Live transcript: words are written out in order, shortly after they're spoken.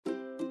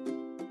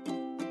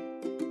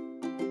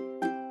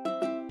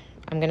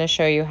I'm going to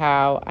show you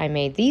how I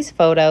made these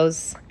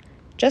photos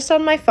just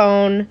on my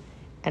phone,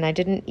 and I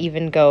didn't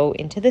even go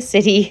into the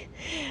city.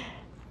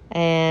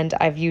 And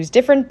I've used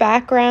different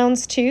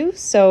backgrounds too,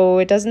 so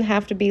it doesn't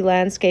have to be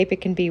landscape.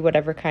 It can be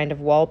whatever kind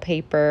of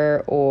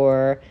wallpaper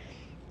or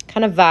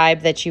kind of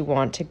vibe that you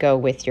want to go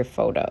with your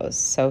photos.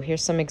 So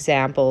here's some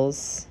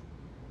examples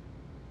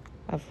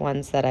of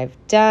ones that I've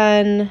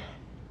done.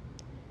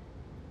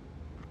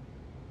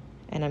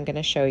 And I'm going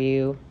to show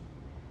you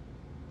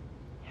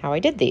how I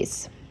did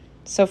these.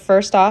 So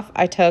first off,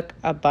 I took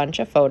a bunch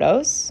of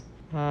photos.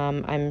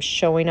 I'm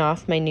showing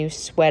off my new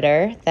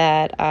sweater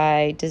that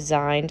I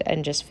designed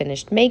and just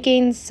finished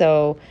making.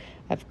 So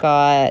I've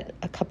got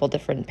a couple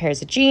different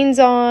pairs of jeans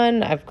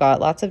on. I've got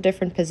lots of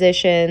different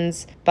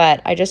positions,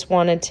 but I just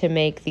wanted to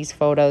make these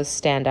photos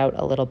stand out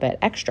a little bit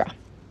extra.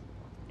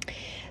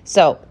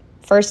 So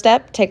first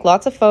step, take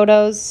lots of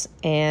photos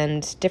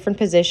and different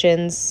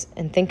positions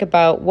and think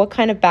about what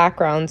kind of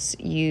backgrounds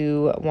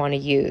you want to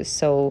use.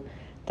 So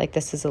like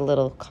this is a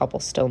little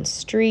cobblestone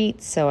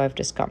street, so I've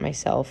just got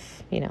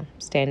myself,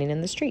 standing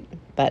in the street.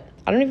 But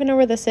I don't even know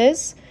where this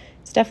is.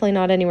 It's definitely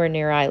not anywhere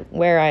near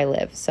where I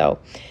live. So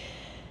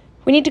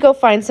we need to go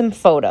find some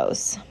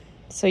photos.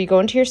 So you go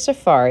into your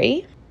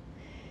Safari,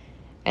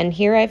 and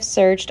here I've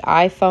searched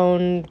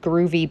iPhone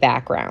groovy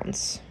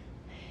backgrounds.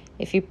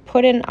 If you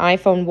put in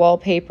iPhone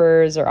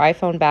wallpapers or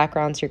iPhone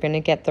backgrounds, you're going to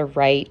get the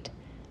right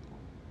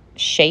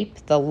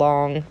shape, the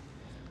long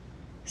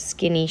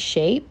skinny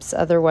shapes.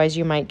 Otherwise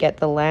you might get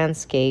the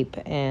landscape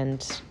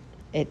and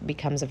it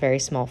becomes a very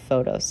small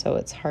photo, so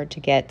it's hard to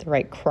get the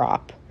right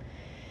crop.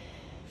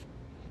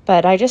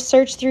 But I just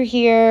searched through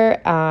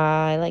here.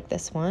 I like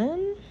this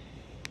one.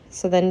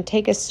 So then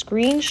take a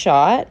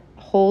screenshot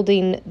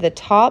holding the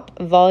top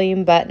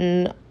volume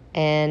button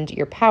and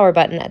your power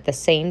button at the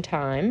same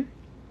time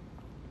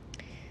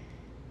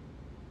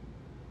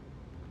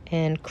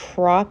and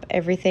crop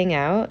everything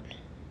out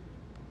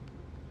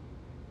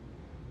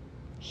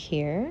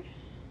here.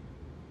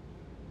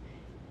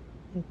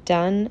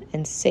 Done,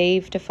 and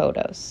save to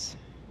photos.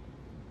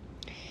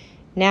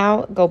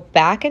 Now go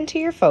back into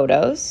your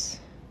photos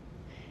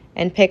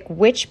and pick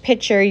which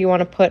picture you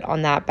want to put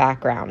on that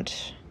background.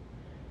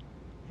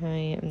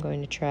 I am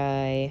going to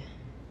try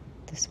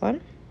this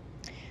one.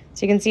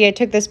 So you can see I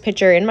took this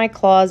picture in my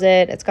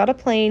closet. It's got a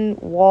plain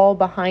wall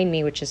behind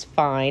me, which is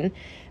fine.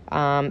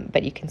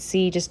 But you can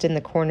see just in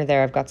the corner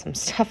there, I've got some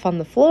stuff on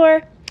the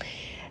floor.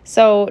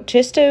 So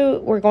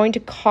we're going to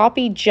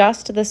copy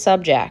just the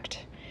subject,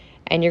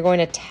 and you're going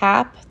to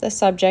tap the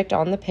subject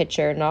on the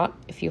picture.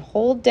 If you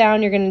hold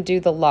down, you're going to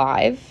do the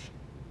live,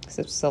 because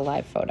it's a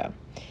live photo.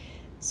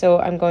 So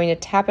I'm going to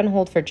tap and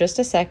hold for just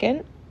a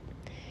second.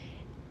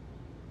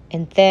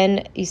 And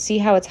then you see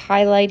how it's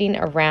highlighting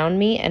around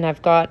me, and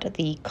I've got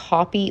the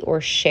copy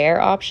or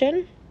share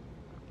option.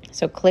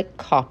 So click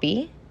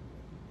copy.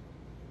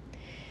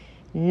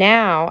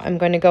 Now I'm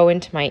going to go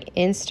into my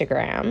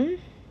Instagram.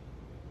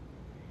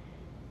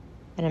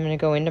 And I'm going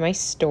to go into my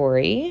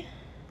story.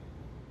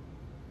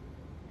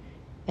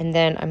 And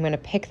then I'm going to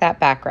pick that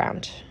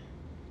background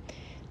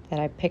that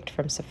I picked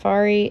from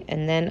Safari.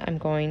 And then I'm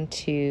going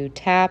to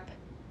tap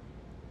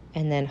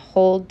and then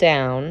hold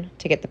down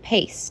to get the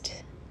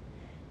paste.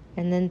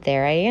 And then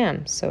there I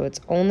am. So it's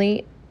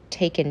only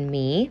taken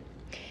me.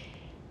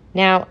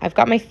 Now I've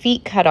got my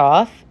feet cut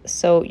off.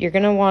 So you're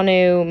going to want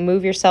to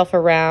move yourself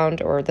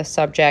around or the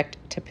subject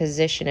to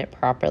position it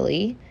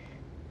properly.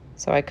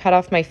 So I cut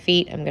off my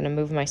feet. I'm going to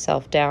move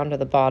myself down to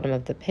the bottom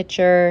of the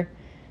picture.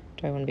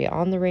 Do I want to be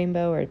on the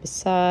rainbow or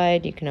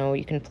beside? You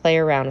can play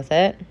around with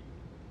it.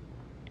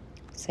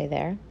 Say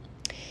there.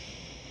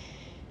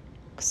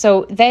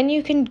 So then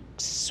you can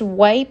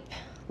swipe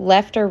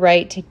left or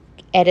right to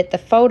edit the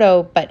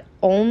photo, but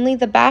only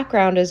the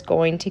background is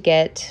going to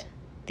get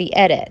the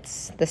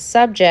edits. The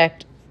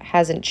subject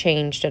hasn't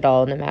changed at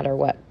all, no matter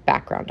what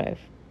background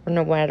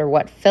no matter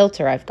what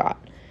filter I've got.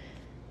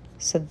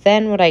 So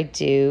then what I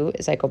do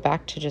is I go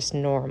back to just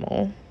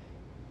normal,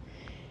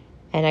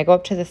 and I go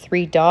up to the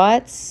 3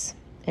 dots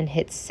and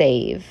hit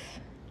save.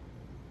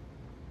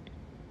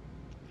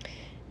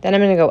 Then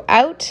I'm going to go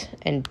out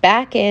and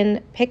back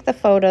in, pick the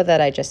photo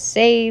that I just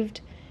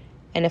saved,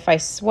 and if I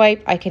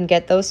swipe, I can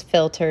get those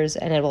filters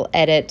and it will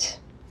edit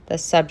the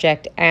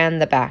subject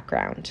and the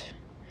background.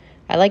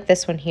 I like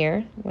this one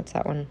here. What's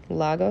that one?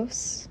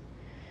 Lagos.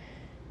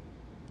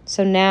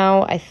 So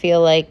now I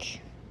feel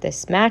like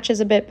this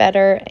matches a bit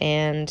better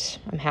and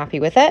I'm happy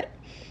with it.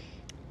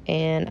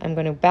 And I'm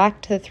going to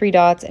back to the 3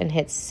 dots and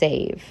hit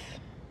save.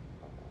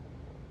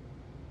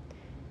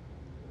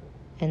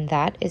 And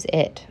that is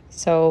it.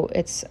 So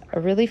it's a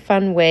really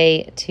fun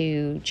way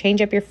to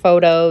change up your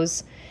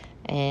photos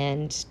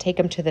and take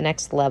them to the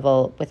next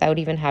level without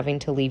even having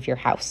to leave your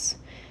house.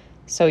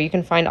 So you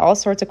can find all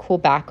sorts of cool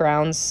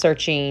backgrounds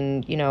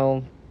searching,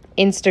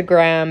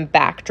 Instagram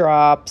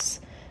backdrops,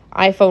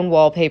 iPhone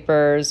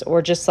wallpapers,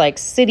 or just like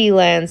city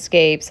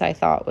landscapes. I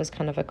thought was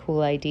kind of a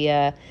cool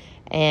idea,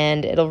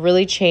 and it'll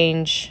really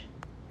change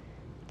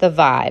the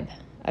vibe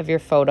of your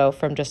photo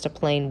from just a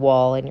plain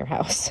wall in your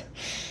house.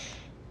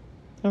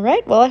 All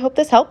right, well, I hope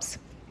this helps.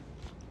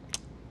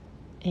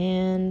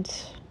 And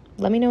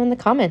let me know in the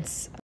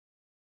comments